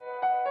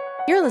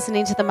You're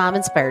listening to the Mom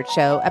Inspired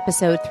Show,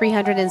 episode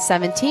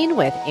 317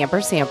 with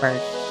Amber Sandberg.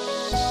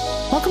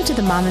 Welcome to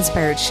the Mom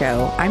Inspired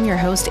Show. I'm your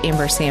host,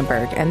 Amber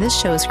Sandberg, and this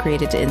show is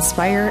created to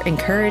inspire,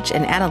 encourage,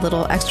 and add a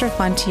little extra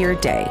fun to your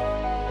day.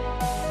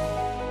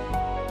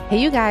 Hey,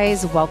 you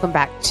guys, welcome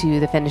back to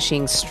the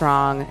Finishing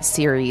Strong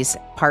series,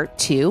 part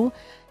 2.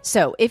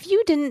 So if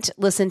you didn't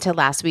listen to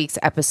last week's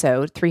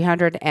episode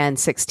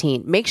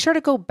 316, make sure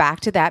to go back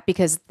to that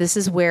because this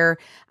is where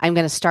I'm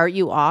going to start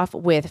you off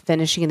with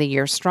finishing the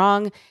year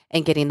strong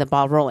and getting the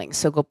ball rolling.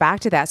 So go back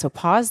to that. So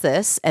pause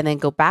this and then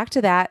go back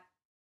to that.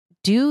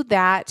 Do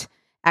that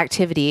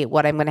activity,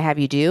 what I'm going to have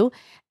you do,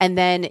 and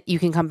then you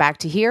can come back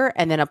to here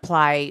and then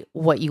apply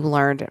what you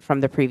learned from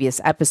the previous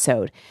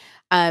episode.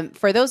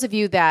 For those of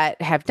you that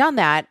have done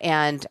that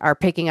and are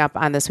picking up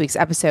on this week's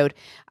episode,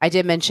 I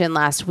did mention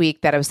last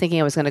week that I was thinking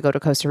I was going to go to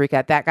Costa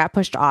Rica. That got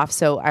pushed off,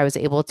 so I was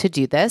able to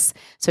do this.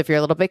 So if you're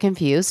a little bit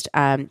confused,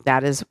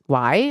 that is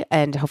why,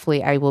 and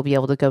hopefully I will be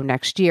able to go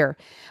next year.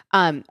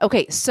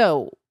 Okay,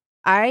 so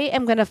I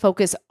am going to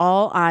focus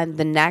all on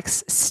the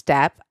next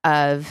step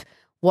of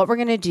what we're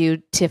going to do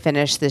to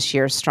finish this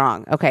year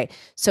strong. Okay,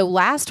 so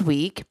last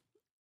week,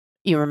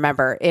 you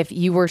remember, if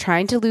you were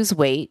trying to lose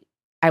weight,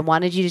 I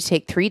wanted you to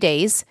take 3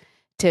 days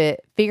to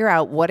figure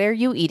out what are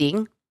you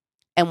eating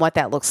and what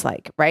that looks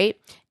like, right?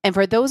 And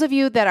for those of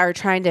you that are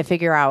trying to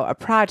figure out a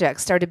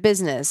project, start a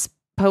business,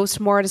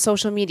 post more to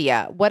social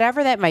media,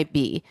 whatever that might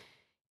be,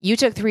 you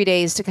took 3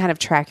 days to kind of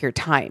track your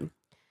time.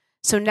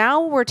 So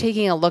now we're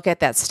taking a look at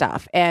that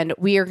stuff and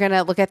we are going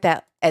to look at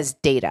that as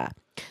data.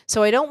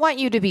 So I don't want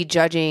you to be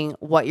judging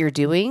what you're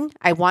doing.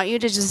 I want you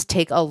to just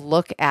take a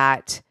look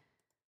at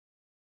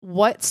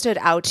what stood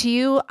out to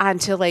you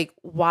onto like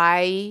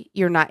why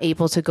you're not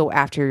able to go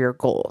after your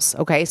goals.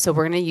 Okay. So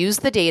we're going to use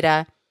the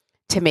data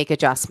to make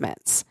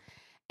adjustments.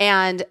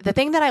 And the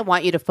thing that I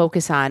want you to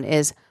focus on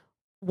is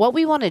what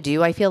we want to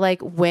do. I feel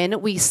like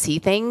when we see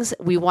things,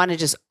 we want to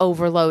just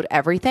overload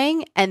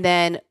everything and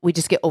then we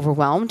just get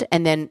overwhelmed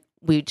and then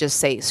we just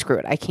say, screw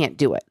it, I can't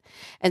do it.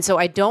 And so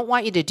I don't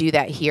want you to do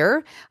that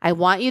here. I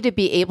want you to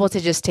be able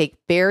to just take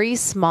very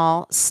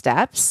small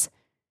steps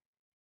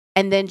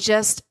and then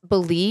just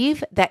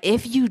believe that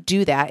if you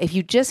do that, if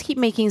you just keep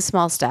making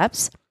small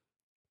steps,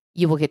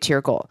 you will get to your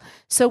goal.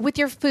 So with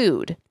your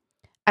food,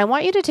 I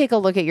want you to take a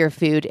look at your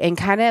food and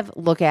kind of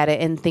look at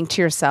it and think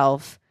to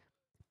yourself,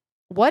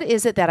 what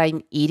is it that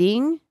I'm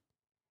eating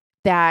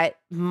that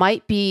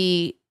might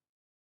be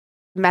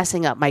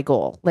messing up my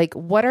goal? Like,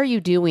 what are you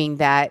doing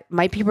that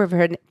might be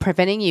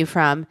preventing you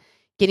from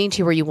getting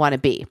to where you want to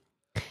be?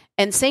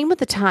 And same with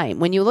the time.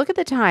 When you look at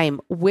the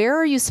time, where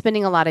are you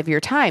spending a lot of your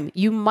time?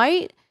 You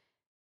might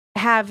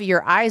have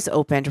your eyes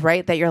opened,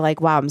 right? That you're like,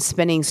 wow, I'm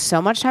spending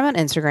so much time on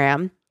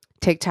Instagram,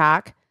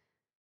 TikTok,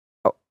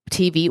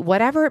 TV,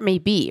 whatever it may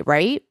be,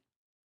 right?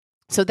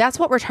 So that's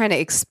what we're trying to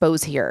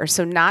expose here.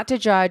 So not to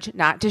judge,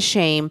 not to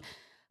shame,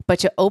 but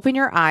to open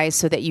your eyes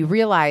so that you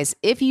realize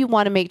if you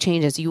want to make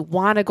changes, you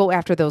want to go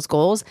after those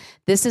goals,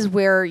 this is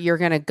where you're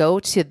going to go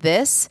to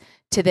this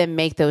to then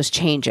make those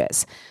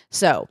changes.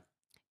 So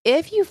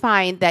if you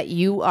find that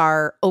you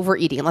are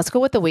overeating, let's go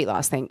with the weight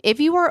loss thing. If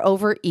you are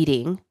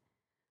overeating,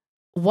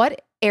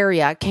 what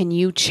area can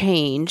you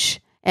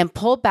change and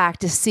pull back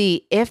to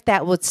see if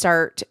that would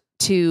start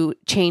to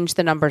change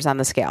the numbers on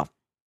the scale?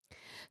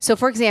 So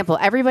for example,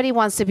 everybody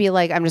wants to be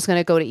like, I'm just going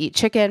to go to eat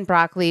chicken,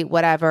 broccoli,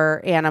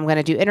 whatever, and I'm going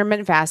to do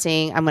intermittent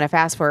fasting. I'm going to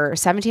fast for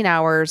 17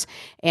 hours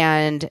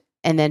and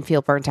then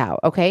feel burnt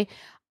out. Okay.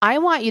 I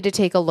want you to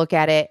take a look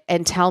at it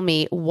and tell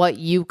me what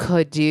you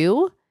could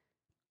do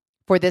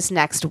for this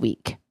next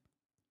week.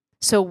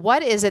 So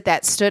what is it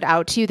that stood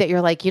out to you that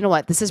you're like, you know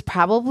what, this is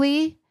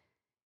probably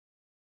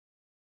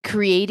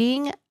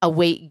creating a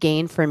weight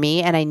gain for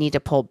me and I need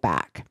to pull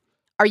back?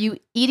 Are you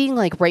eating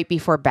like right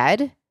before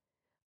bed?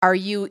 Are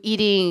you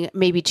eating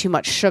maybe too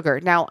much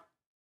sugar? Now,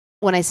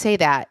 when I say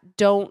that,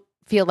 don't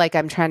feel like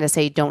I'm trying to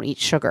say don't eat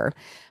sugar,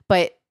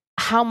 but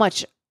how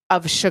much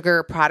of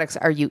sugar products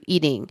are you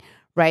eating,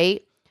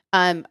 right?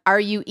 Are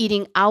you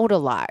eating out a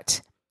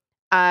lot?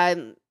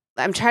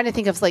 I'm trying to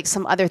think of like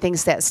some other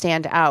things that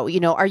stand out. You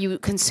know, are you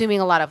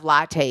consuming a lot of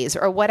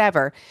lattes or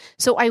whatever?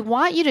 So I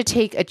want you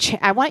to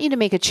I want you to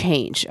make a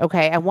change.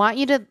 Okay. I want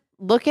you to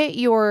look at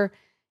your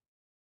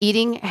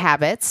eating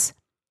habits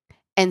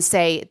and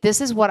say, this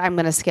is what I'm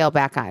going to scale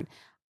back on.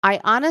 I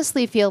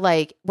honestly feel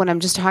like when I'm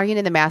just talking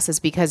to the masses,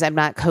 because I'm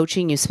not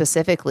coaching you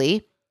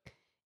specifically,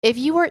 if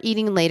you are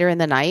eating later in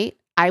the night,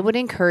 I would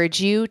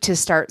encourage you to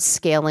start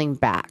scaling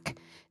back.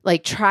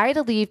 Like try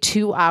to leave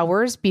 2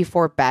 hours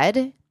before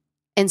bed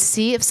and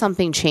see if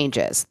something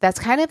changes. That's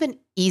kind of an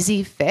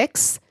easy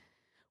fix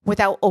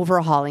without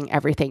overhauling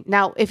everything.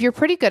 Now, if you're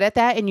pretty good at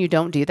that and you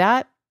don't do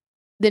that,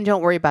 then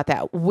don't worry about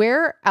that.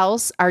 Where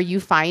else are you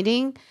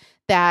finding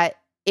that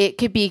it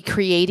could be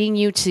creating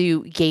you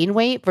to gain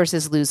weight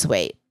versus lose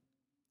weight?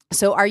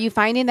 So are you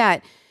finding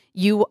that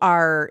you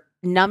are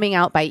numbing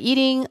out by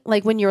eating?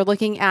 Like when you're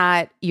looking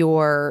at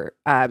your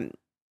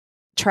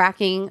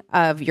tracking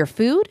of your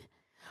food,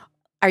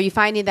 Are you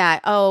finding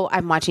that, oh,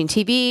 I'm watching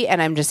TV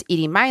and I'm just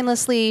eating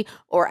mindlessly,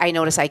 or I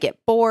notice I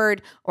get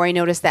bored, or I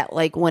notice that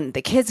like when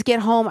the kids get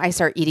home, I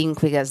start eating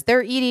because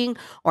they're eating,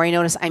 or I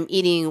notice I'm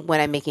eating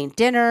when I'm making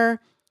dinner.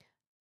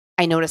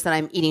 I notice that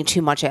I'm eating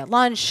too much at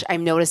lunch.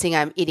 I'm noticing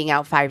I'm eating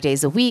out 5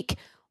 days a week.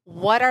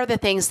 What are the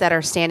things that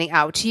are standing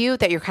out to you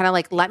that you're kind of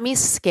like, let me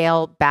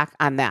scale back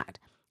on that?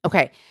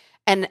 Okay.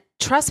 And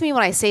trust me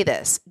when I say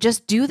this,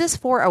 just do this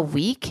for a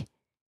week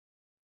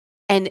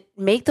and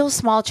make those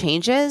small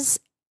changes.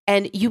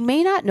 And you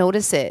may not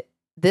notice it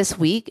this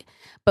week,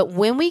 but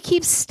when we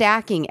keep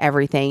stacking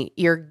everything,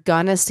 you're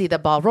going to see the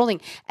ball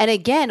rolling. And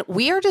again,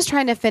 we are just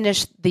trying to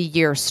finish the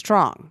year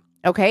strong.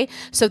 Okay.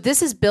 So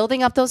this is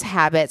building up those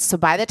habits. So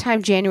by the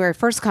time January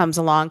 1st comes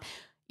along,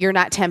 you're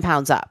not 10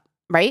 pounds up,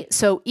 right?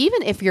 So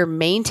even if you're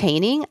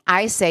maintaining,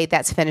 I say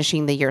that's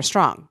finishing the year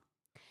strong.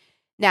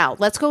 Now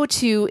let's go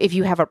to if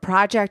you have a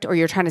project or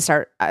you're trying to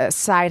start a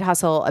side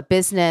hustle, a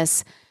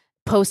business,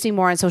 posting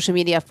more on social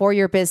media for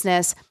your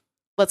business.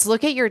 Let's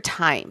look at your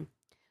time.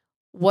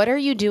 What are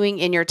you doing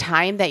in your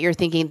time that you're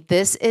thinking,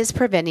 this is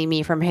preventing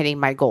me from hitting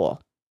my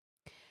goal?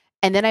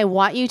 And then I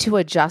want you to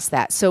adjust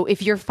that. So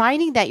if you're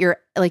finding that you're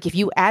like, if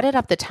you added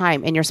up the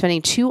time and you're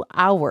spending 2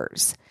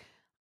 hours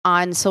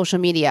on social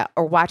media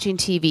or watching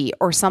TV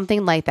or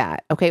something like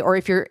that, okay, or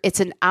if it's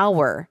an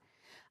hour,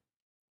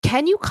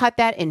 can you cut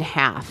that in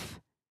half,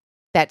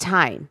 that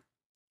time?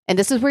 And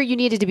this is where you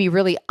needed to be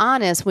really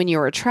honest when you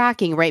were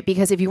tracking, right?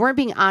 Because if you weren't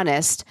being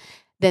honest,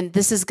 then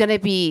this is going to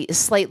be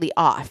slightly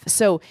off.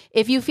 So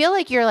if you feel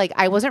like you're like,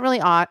 I wasn't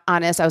really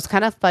honest, I was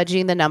kind of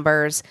fudging the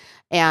numbers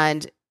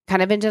and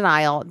kind of in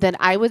denial, then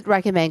I would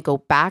recommend go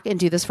back and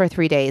do this for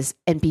 3 days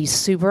and be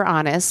super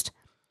honest,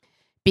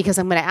 because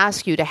I'm going to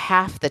ask you to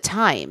half the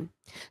time.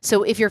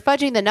 So if you're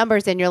fudging the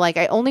numbers and you're like,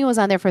 I only was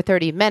on there for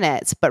 30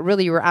 minutes, but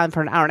really you were on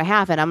for an hour and a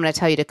half, and I'm going to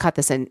tell you to cut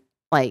this in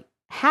like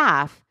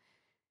half,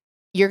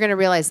 you're going to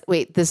realize,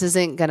 wait, this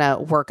isn't going to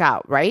work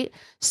out, right?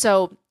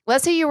 So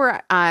let's say you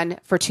were on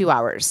for 2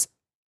 hours.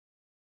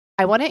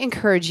 I want to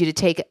encourage you to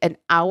take an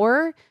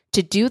hour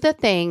to do the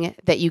thing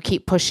that you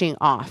keep pushing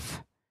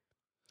off.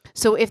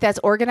 So if that's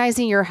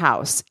organizing your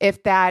house,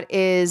 if that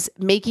is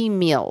making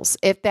meals,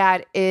 if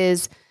that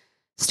is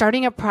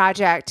starting a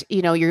project,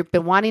 you've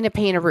been wanting to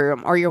paint a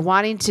room, or you're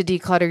wanting to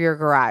declutter your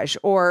garage,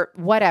 or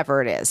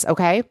whatever it is,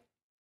 okay?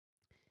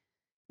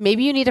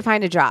 Maybe you need to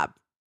find a job.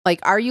 Like,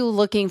 are you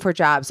looking for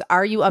jobs?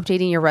 Are you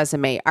updating your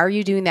resume? Are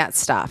you doing that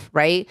stuff,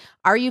 right?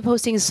 Are you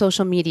posting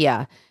social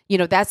media?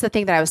 That's the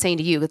thing that I was saying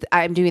to you.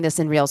 I'm doing this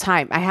in real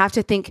time. I have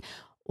to think,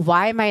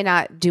 why am I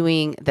not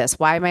doing this?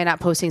 Why am I not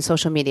posting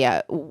social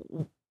media?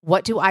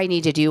 What do I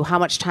need to do? How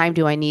much time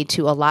do I need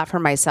to allot for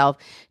myself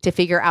to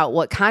figure out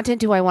what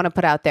content do I want to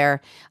put out there?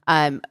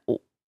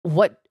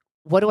 What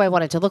do I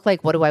want it to look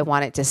like? What do I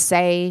want it to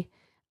say?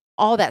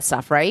 All that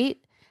stuff, right?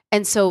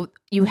 And so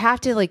you have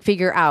to like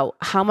figure out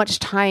how much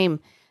time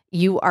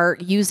you are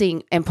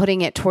using and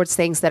putting it towards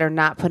things that are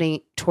not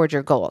going toward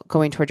your goal.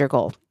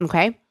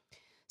 Okay.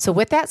 So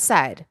with that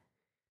said,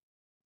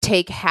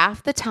 take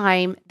half the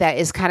time that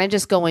is kind of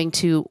just going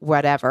to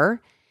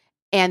whatever,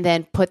 and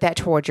then put that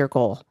towards your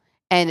goal,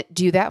 and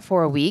do that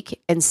for a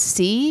week and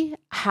see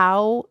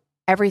how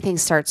everything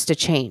starts to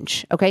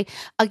change. Okay.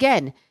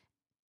 Again,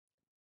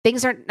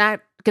 things are not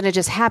going to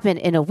just happen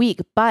in a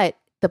week, but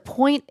the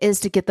point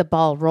is to get the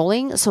ball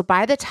rolling. So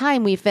by the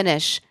time we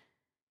finish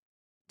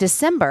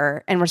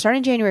December and we're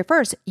starting January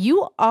 1st,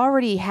 you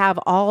already have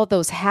all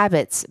those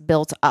habits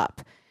built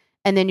up.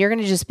 And then you're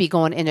going to just be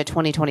going into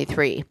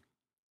 2023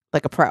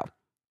 like a pro.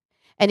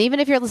 And even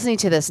if you're listening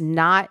to this,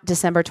 not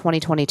December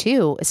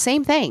 2022,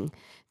 same thing.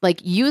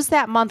 Like use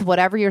that month,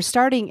 whatever you're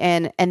starting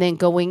in, and then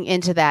going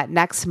into that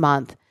next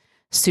month,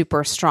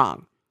 super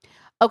strong.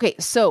 Okay.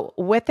 So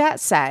with that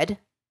said,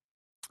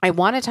 I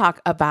want to talk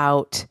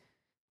about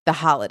the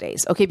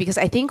holidays. Okay. Because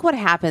I think what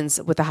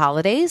happens with the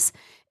holidays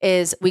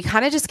is we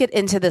kind of just get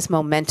into this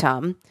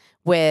momentum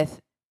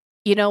with,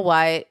 you know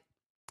what,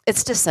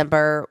 it's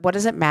December. What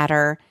does it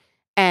matter?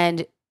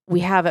 And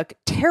we have a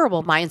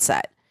terrible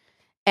mindset.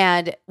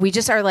 And we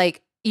just are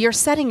like, you're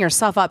setting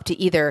yourself up to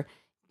either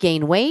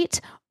gain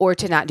weight or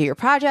to not do your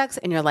projects.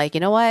 And you're like,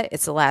 you know what?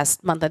 It's the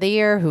last month of the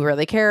year. Who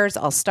really cares?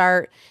 I'll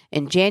start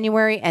in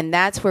January. And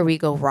that's where we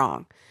go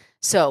wrong.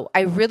 So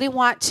I really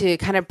want to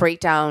kind of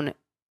break down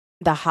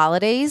the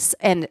holidays,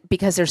 and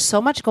because there's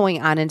so much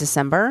going on in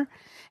December.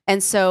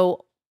 And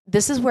so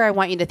this is where I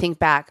want you to think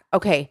back.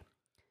 Okay,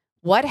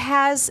 what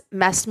has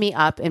messed me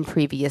up in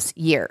previous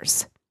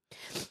years?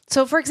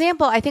 So for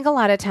example, I think a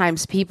lot of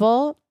times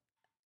people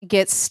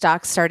get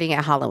stuck starting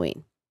at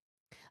Halloween,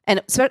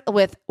 and start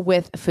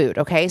with food.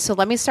 Okay. So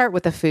let me start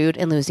with the food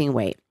and losing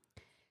weight.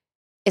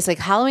 It's like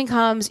Halloween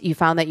comes, you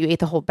found that you ate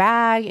the whole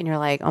bag and you're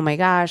like, oh my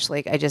gosh,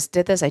 like I just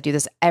did this. I do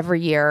this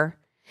every year.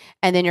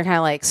 And then you're kind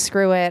of like,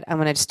 screw it. I'm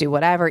going to just do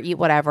whatever, eat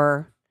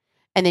whatever.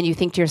 And then you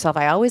think to yourself,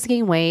 I always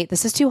gain weight.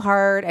 This is too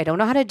hard. I don't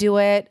know how to do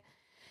it.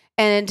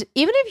 And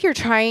even if you're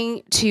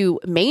trying to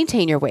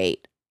maintain your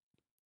weight,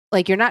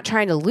 like you're not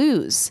trying to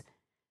lose,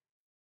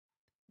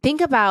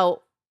 think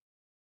about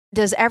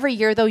does every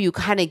year though, you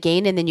kind of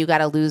gain and then you got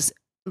to lose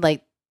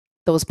like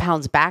those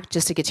pounds back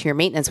just to get to your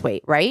maintenance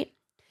weight, right?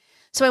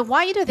 So I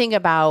want you to think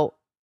about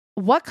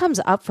what comes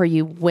up for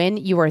you when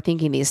you are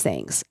thinking these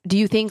things. Do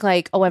you think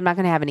like, oh, I'm not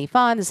going to have any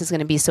fun. This is going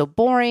to be so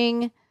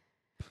boring.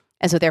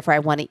 And so therefore I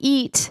want to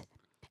eat.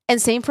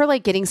 And same for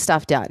like getting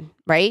stuff done,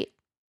 right?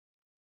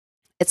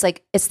 It's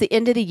like, it's the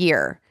end of the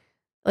year.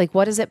 Like,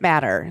 what does it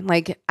matter?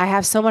 Like, I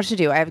have so much to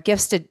do. I have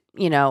gifts to,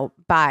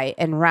 buy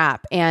and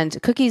wrap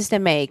and cookies to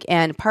make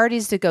and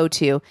parties to go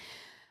to.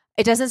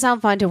 It doesn't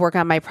sound fun to work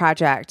on my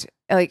project.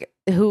 Like,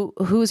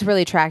 who's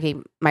really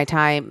tracking my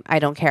time? I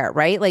don't care,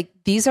 right? Like,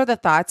 these are the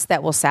thoughts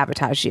that will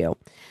sabotage you.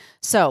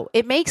 So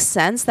it makes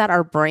sense that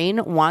our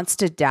brain wants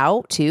to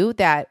doubt too,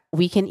 that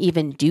we can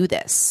even do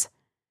this.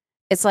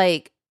 It's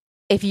like,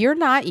 if you're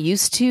not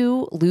used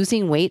to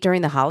losing weight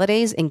during the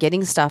holidays and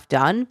getting stuff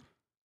done,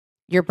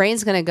 your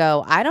brain's going to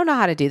go, I don't know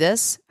how to do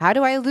this. How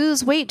do I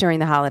lose weight during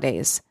the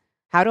holidays?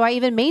 How do I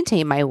even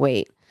maintain my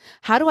weight?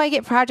 How do I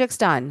get projects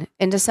done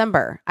in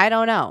December? I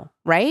don't know,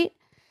 right?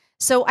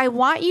 So I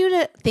want you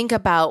to think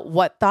about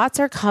what thoughts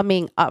are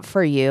coming up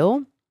for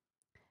you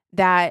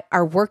that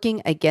are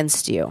working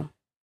against you.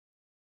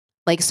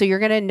 Like, so you're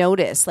going to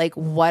notice, like,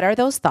 what are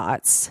those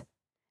thoughts?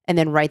 And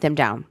then write them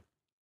down.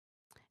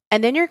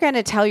 And then you're going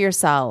to tell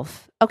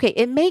yourself, okay,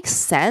 it makes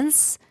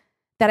sense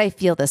that I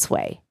feel this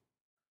way.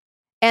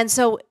 And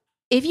so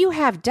if you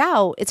have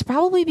doubt, it's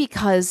probably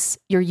because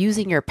you're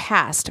using your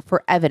past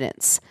for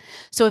evidence.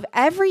 So if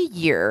every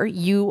year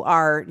you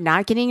are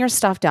not getting your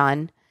stuff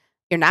done,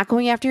 you're not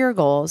going after your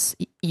goals,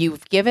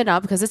 you've given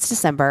up because it's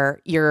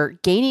December, you're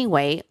gaining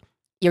weight,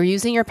 you're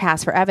using your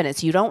past for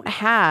evidence. You don't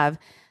have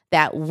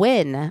that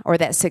win or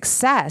that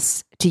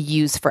success to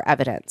use for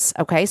evidence.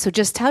 Okay. So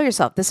just tell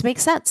yourself, this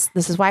makes sense.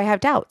 This is why I have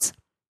doubts.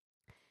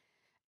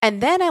 And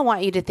then I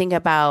want you to think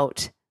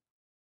about,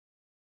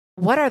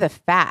 what are the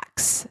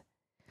facts?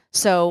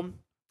 So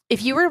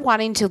if you were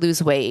wanting to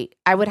lose weight,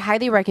 I would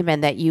highly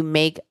recommend that you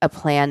make a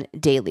plan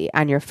daily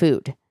on your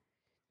food.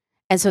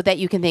 And so that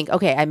you can think,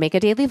 okay, I make a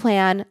daily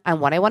plan on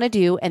what I want to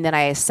do, and then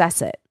I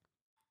assess it.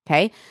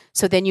 Okay.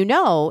 So then you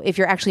know if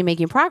you're actually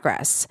making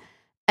progress.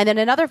 And then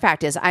another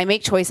fact is I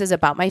make choices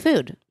about my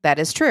food. That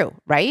is true,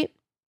 right?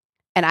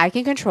 And I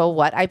can control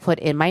what I put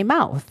in my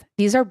mouth.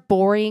 These are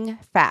boring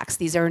facts.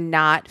 These are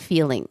not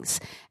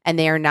feelings, and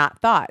they are not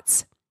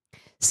thoughts.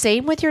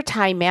 Same with your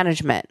time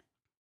management.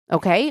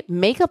 Okay.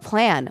 Make a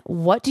plan.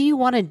 What do you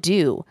want to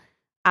do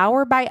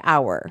hour by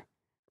hour,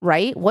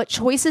 right? What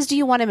choices do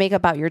you want to make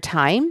about your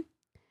time?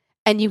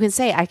 And you can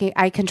say,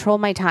 I control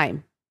my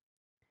time.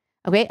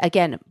 Okay.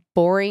 Again,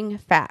 boring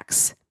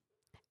facts.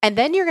 And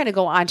then you're going to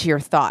go on to your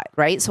thought,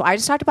 right? So I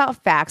just talked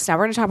about facts. Now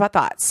we're going to talk about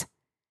thoughts.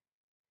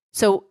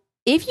 So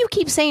if you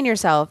keep saying to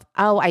yourself,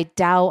 oh, I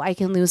doubt I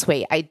can lose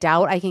weight. I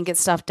doubt I can get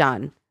stuff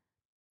done.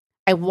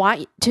 I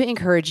want to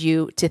encourage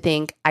you to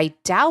think, I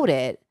doubt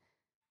it,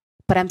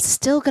 but I'm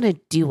still going to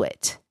do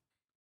it.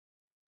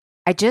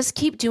 I just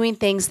keep doing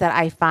things that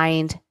I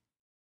find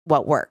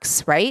what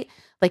works, right?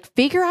 Like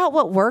figure out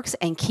what works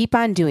and keep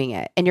on doing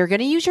it. And you're going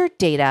to use your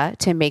data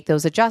to make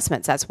those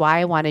adjustments. That's why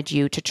I wanted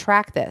you to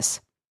track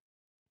this.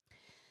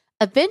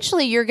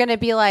 Eventually, you're going to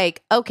be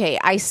like, okay,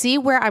 I see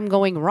where I'm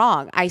going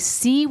wrong. I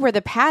see where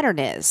the pattern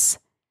is.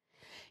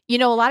 A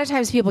lot of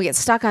times people get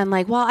stuck on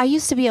like, well, I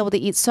used to be able to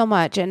eat so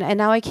much and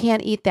now I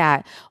can't eat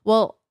that.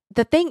 Well,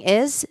 the thing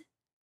is,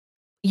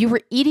 you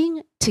were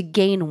eating to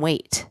gain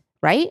weight,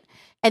 right?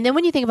 And then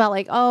when you think about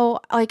like, oh,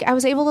 like I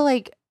was able to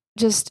like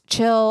just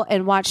chill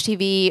and watch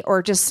TV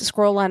or just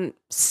scroll on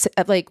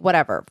like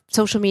whatever,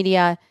 social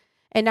media,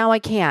 and now I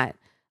can't.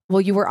 Well,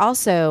 you were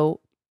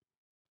also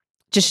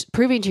just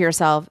proving to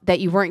yourself that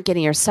you weren't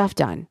getting your stuff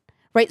done,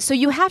 right? So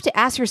you have to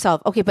ask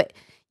yourself, okay, but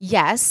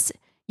yes,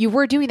 you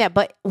were doing that,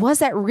 but was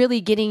that really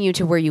getting you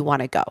to where you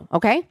want to go?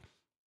 Okay.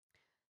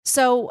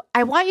 So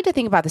I want you to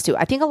think about this too.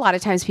 I think a lot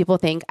of times people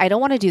think, I don't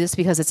want to do this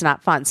because it's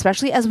not fun,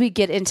 especially as we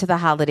get into the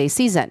holiday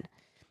season.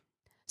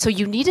 So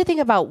you need to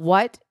think about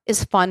what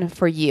is fun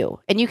for you.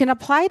 And you can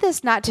apply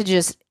this not to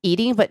just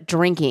eating, but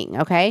drinking.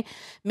 Okay.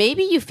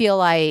 Maybe you feel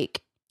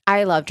like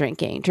I love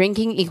drinking.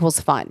 Drinking equals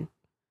fun.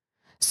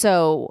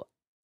 So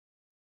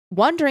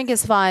 1 drink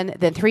is fun,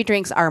 then 3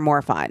 drinks are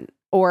more fun.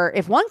 Or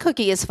if 1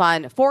 cookie is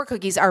fun, 4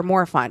 cookies are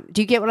more fun.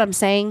 Do you get what I'm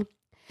saying?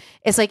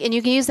 It's like, and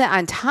you can use that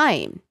on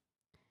time.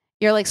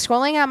 You're like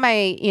scrolling on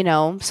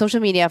my, social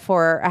media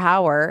for an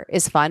hour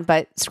is fun,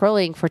 but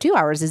scrolling for 2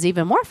 hours is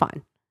even more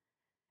fun.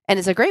 And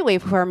it's a great way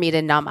for me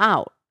to numb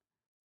out.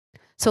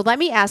 So let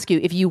me ask you,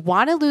 if you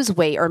want to lose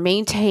weight or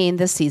maintain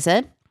this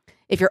season,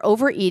 if your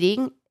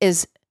overeating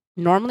is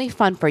normally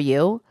fun for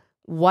you,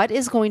 what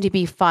is going to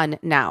be fun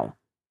now?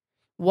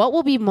 What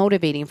will be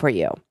motivating for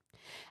you?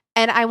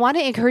 And I want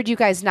to encourage you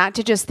guys not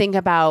to just think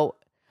about,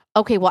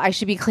 okay, well, I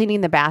should be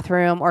cleaning the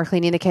bathroom or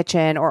cleaning the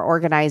kitchen or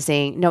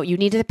organizing. No, you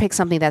need to pick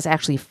something that's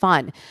actually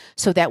fun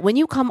so that when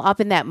you come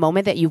up in that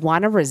moment that you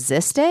want to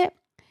resist it,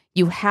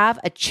 you have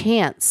a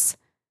chance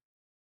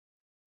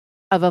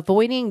of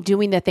avoiding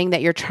doing the thing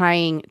that you're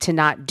trying to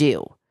not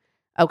do.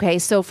 Okay.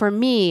 So for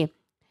me,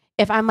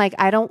 if I'm like,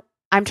 I don't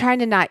I'm trying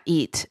to not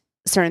eat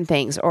certain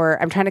things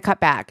or I'm trying to cut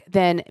back,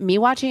 then me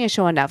watching a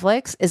show on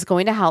Netflix is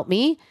going to help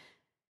me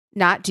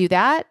not do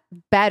that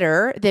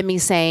better than me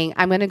saying,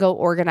 I'm going to go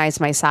organize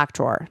my sock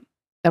drawer.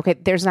 Okay,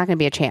 there's not going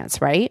to be a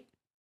chance, right?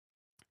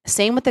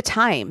 Same with the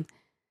time.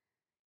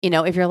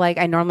 If you're like,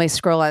 I normally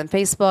scroll on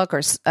Facebook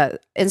or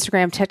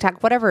Instagram,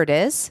 TikTok, whatever it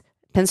is,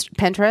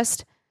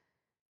 Pinterest,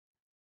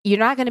 you're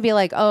not going to be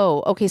like,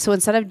 oh, okay, so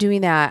instead of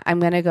doing that, I'm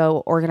going to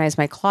go organize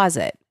my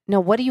closet. No,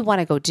 what do you want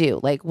to go do?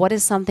 Like, what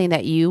is something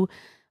that you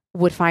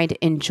would find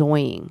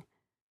enjoying?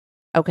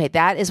 Okay,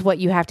 that is what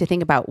you have to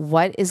think about.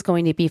 What is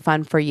going to be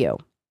fun for you?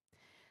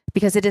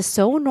 Because it is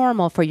so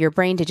normal for your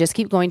brain to just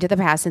keep going to the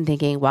past and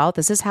thinking, well,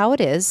 this is how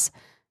it is,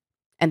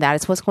 and that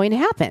is what's going to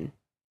happen.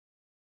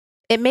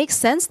 It makes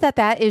sense that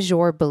that is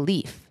your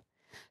belief.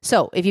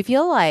 So if you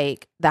feel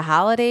like the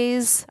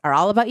holidays are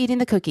all about eating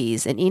the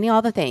cookies and eating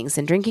all the things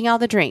and drinking all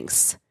the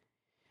drinks,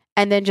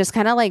 and then just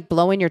kind of like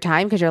blowing your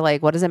time because you're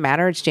like, what does it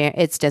matter?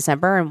 It's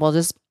December and we'll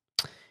just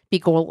be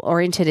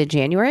goal-oriented in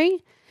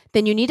January,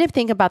 then you need to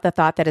think about the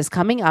thought that is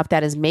coming up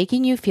that is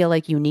making you feel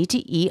like you need to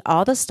eat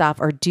all the stuff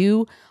or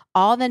do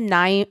all the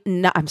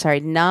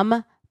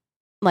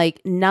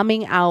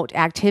numbing out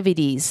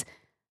activities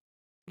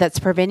that's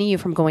preventing you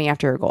from going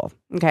after your goal.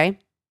 Okay.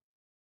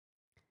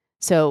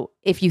 So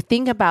if you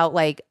think about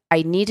like,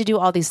 I need to do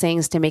all these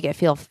things to make it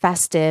feel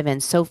festive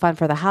and so fun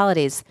for the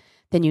holidays,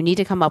 then you need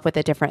to come up with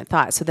a different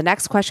thought. So the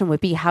next question would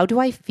be, how do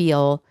I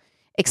feel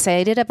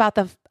excited about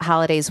the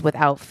holidays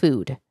without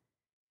food?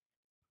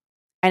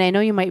 And I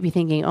know you might be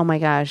thinking, oh my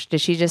gosh,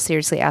 did she just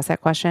seriously ask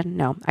that question?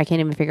 No, I can't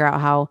even figure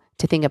out how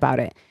to think about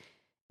it.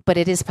 But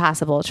it is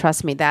possible.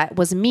 Trust me. That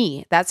was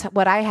me. That's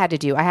what I had to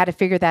do. I had to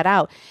figure that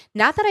out.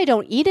 Not that I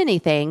don't eat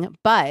anything,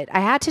 but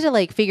I had to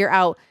like figure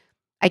out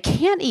I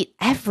can't eat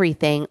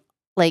everything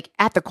like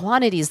at the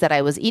quantities that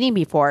I was eating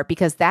before,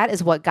 because that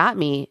is what got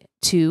me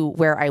to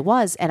where I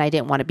was and I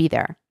didn't want to be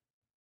there.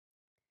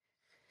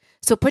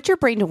 So put your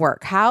brain to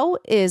work. How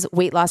is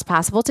weight loss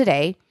possible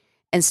today?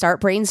 And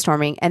start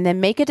brainstorming and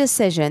then make a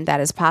decision that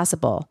is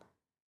possible.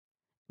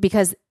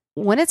 Because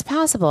when it's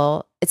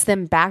possible, it's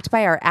then backed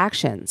by our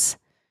actions.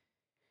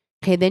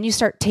 Okay, then you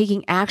start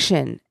taking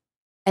action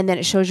and then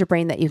it shows your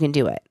brain that you can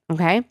do it.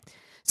 Okay.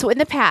 So in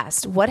the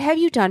past, what have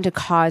you done to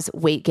cause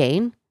weight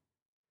gain?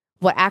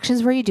 What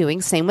actions were you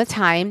doing? Same with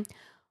time.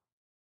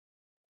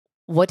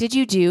 What did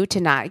you do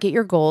to not get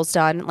your goals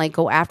done? Like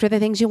go after the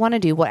things you want to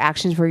do. What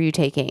actions were you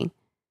taking?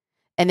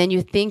 And then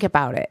you think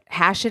about it,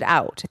 hash it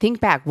out.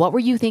 Think back. What were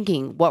you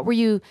thinking? What were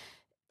you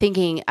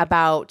thinking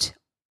about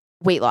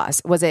weight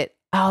loss? Was it,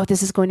 oh,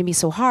 this is going to be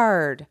so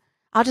hard.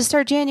 I'll just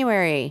start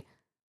January.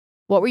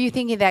 What were you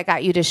thinking that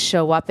got you to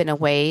show up in a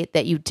way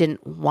that you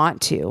didn't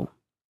want to?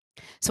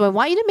 So I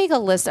want you to make a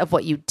list of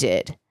what you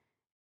did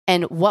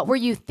and what were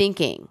you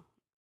thinking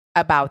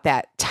about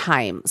that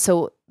time.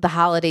 So the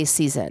holiday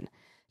season,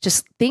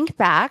 just think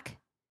back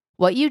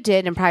what you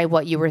did and probably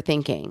what you were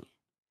thinking.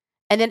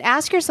 And then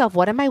ask yourself,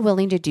 what am I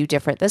willing to do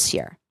different this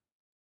year?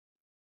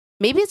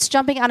 Maybe it's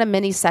jumping on a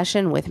mini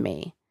session with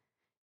me.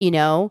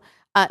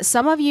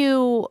 Some of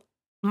you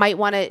might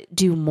want to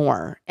do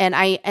more. And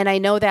I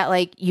know that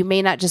like you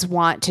may not just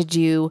want to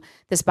do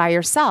this by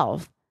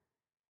yourself.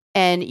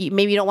 And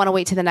maybe you don't want to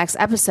wait to the next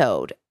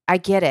episode. I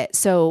get it.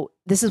 So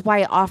this is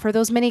why I offer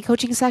those mini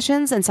coaching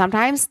sessions. And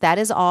sometimes that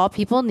is all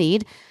people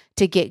need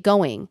to get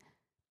going.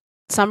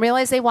 Some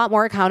realize they want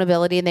more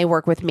accountability and they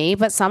work with me,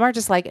 but some are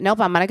just like, nope,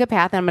 I'm on a good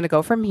path and I'm going to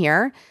go from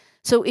here.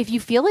 So if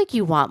you feel like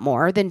you want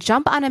more, then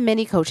jump on a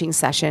mini coaching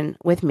session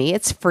with me.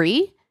 It's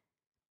free.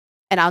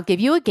 And I'll give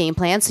you a game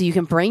plan so you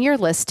can bring your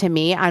list to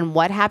me on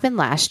what happened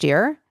last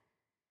year.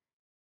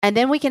 And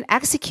then we can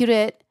execute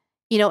it,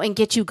 and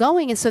get you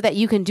going. And so that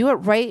you can do it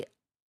right,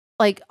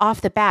 like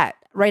off the bat,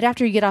 right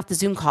after you get off the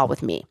Zoom call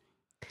with me.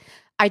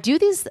 I do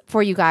these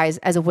for you guys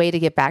as a way to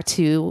get back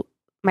to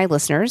my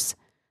listeners.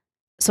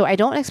 So I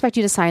don't expect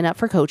you to sign up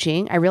for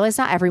coaching. I realize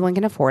not everyone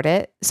can afford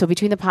it. So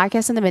between the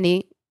podcast and the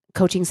mini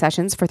coaching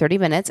sessions for 30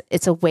 minutes,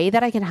 it's a way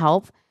that I can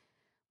help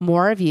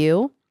more of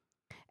you.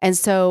 And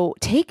so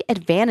take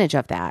advantage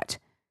of that,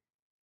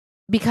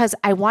 because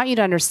I want you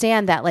to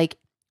understand that like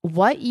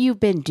what you've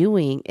been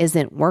doing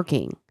isn't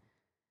working.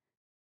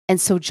 And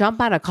so jump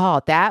on a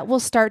call. That will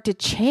start to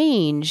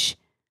change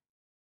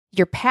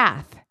your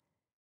path,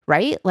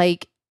 right?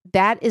 Like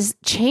that is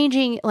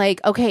changing. Like,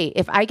 okay,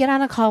 if I get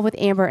on a call with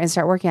Amber and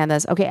start working on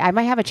this, okay, I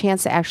might have a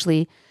chance to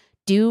actually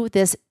do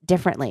this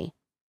differently.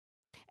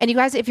 And you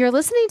guys, if you're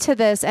listening to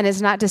this and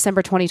it's not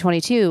December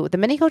 2022, the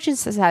mini coaching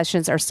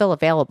sessions are still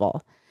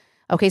available.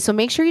 Okay, so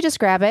make sure you just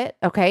grab it.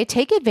 Okay,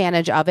 take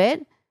advantage of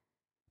it.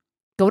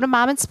 Go to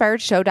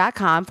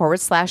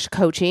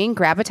mominspiredshow.com/coaching,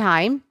 grab a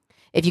time.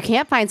 If you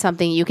can't find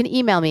something, you can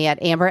email me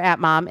at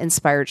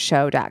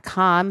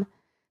amber@mominspiredshow.com.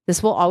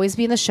 This will always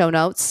be in the show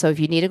notes. So if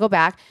you need to go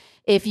back,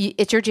 if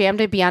it's your jam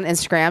to be on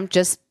Instagram,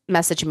 just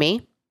message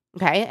me.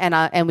 Okay.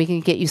 And we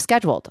can get you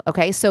scheduled.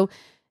 Okay. So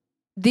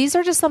these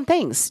are just some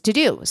things to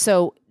do.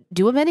 So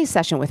do a mini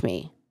session with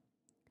me.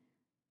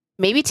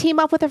 Maybe team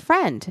up with a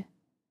friend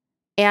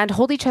and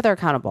hold each other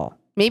accountable.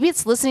 Maybe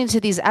it's listening to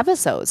these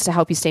episodes to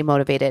help you stay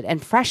motivated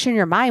and fresh in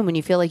your mind when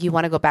you feel like you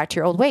want to go back to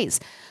your old ways.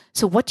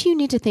 So what do you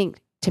need to think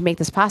to make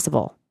this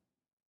possible?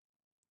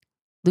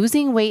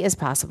 Losing weight is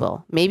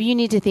possible. Maybe you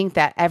need to think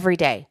that every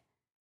day.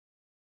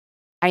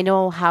 I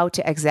know how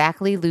to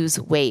exactly lose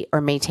weight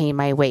or maintain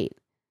my weight.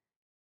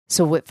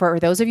 So for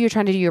those of you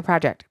trying to do your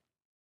project,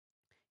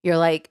 you're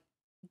like,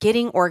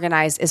 getting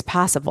organized is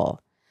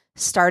possible.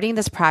 Starting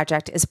this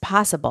project is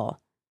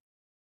possible.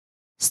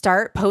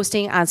 Start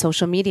posting on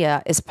social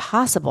media is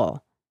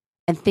possible.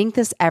 And think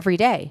this every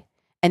day.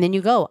 And then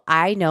you go,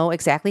 I know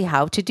exactly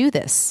how to do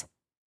this.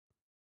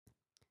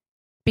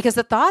 Because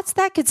the thoughts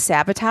that could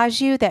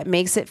sabotage you, that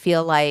makes it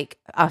feel like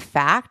a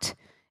fact,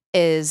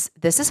 is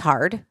this is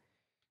hard.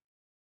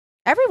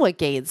 Everyone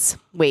gains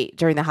weight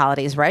during the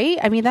holidays, right?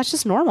 I mean, that's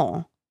just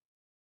normal.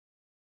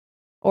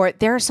 Or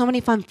there are so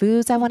many fun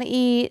foods I want to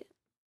eat.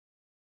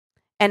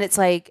 And it's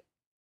like,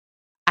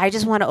 I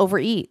just want to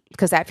overeat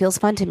because that feels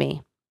fun to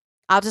me.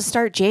 I'll just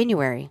start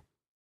January.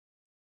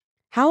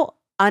 How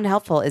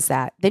unhelpful is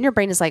that? Then your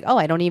brain is like, oh,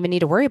 I don't even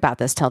need to worry about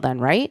this till then,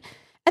 right?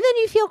 And then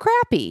you feel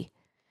crappy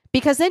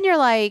because then you're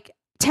like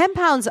 10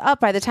 pounds up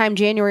by the time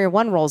January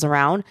 1 rolls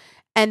around.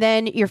 And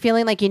then you're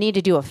feeling like you need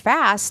to do a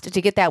fast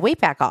to get that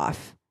weight back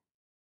off.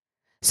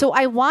 So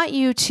I want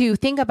you to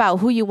think about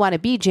who you want to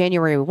be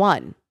January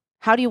 1.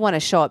 How do you want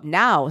to show up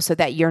now so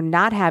that you're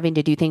not having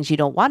to do things you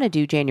don't want to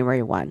do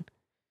January 1?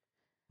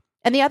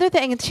 And the other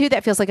thing, too,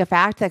 that feels like a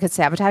fact that could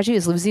sabotage you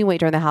is losing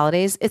weight during the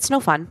holidays. It's no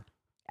fun.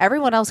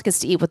 Everyone else gets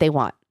to eat what they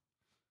want.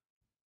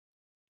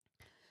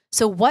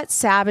 So what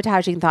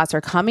sabotaging thoughts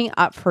are coming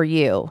up for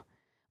you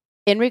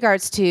in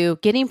regards to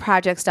getting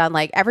projects done?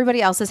 Like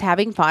everybody else is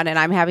having fun and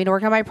I'm having to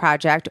work on my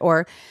project,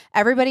 or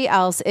everybody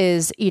else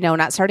is,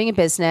 not starting a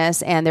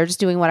business and they're just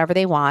doing whatever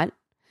they want.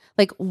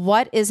 Like,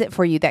 what is it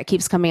for you that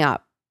keeps coming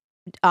up?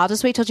 I'll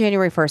just wait till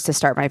January 1st to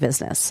start my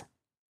business.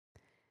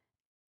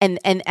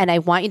 And I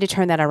want you to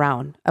turn that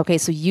around. Okay.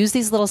 So use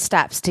these little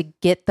steps to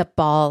get the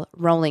ball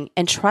rolling.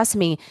 And trust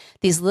me,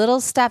 these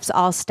little steps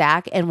all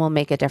stack and will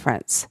make a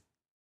difference.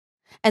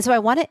 And so I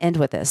want to end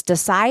with this.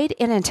 Decide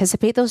and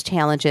anticipate those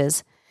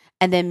challenges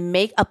and then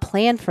make a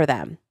plan for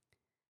them.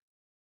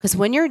 Because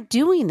when you're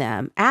doing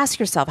them, ask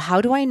yourself,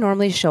 how do I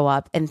normally show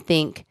up, and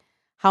think,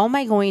 how am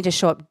I going to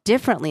show up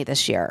differently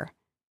this year?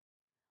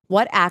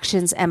 What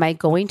actions am I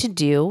going to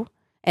do,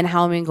 and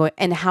how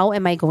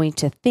am I going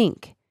to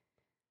think?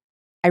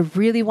 I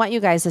really want you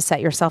guys to set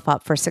yourself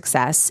up for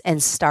success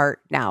and start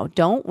now.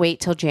 Don't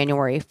wait till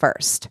January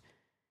 1st.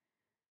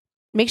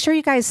 Make sure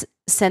you guys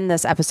send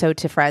this episode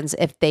to friends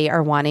if they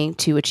are wanting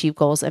to achieve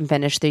goals and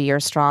finish the year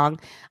strong.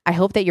 I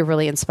hope that you're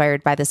really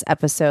inspired by this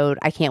episode.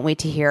 I can't wait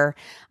to hear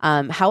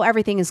how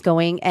everything is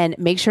going, and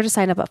make sure to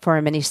sign up for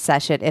a mini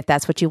session if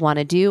that's what you want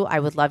to do. I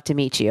would love to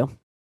meet you.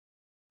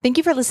 Thank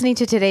you for listening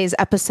to today's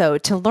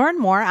episode. To learn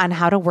more on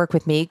how to work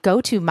with me, go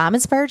to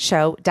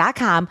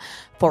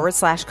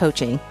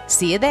mominspiredshow.com/coaching.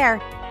 See you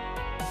there.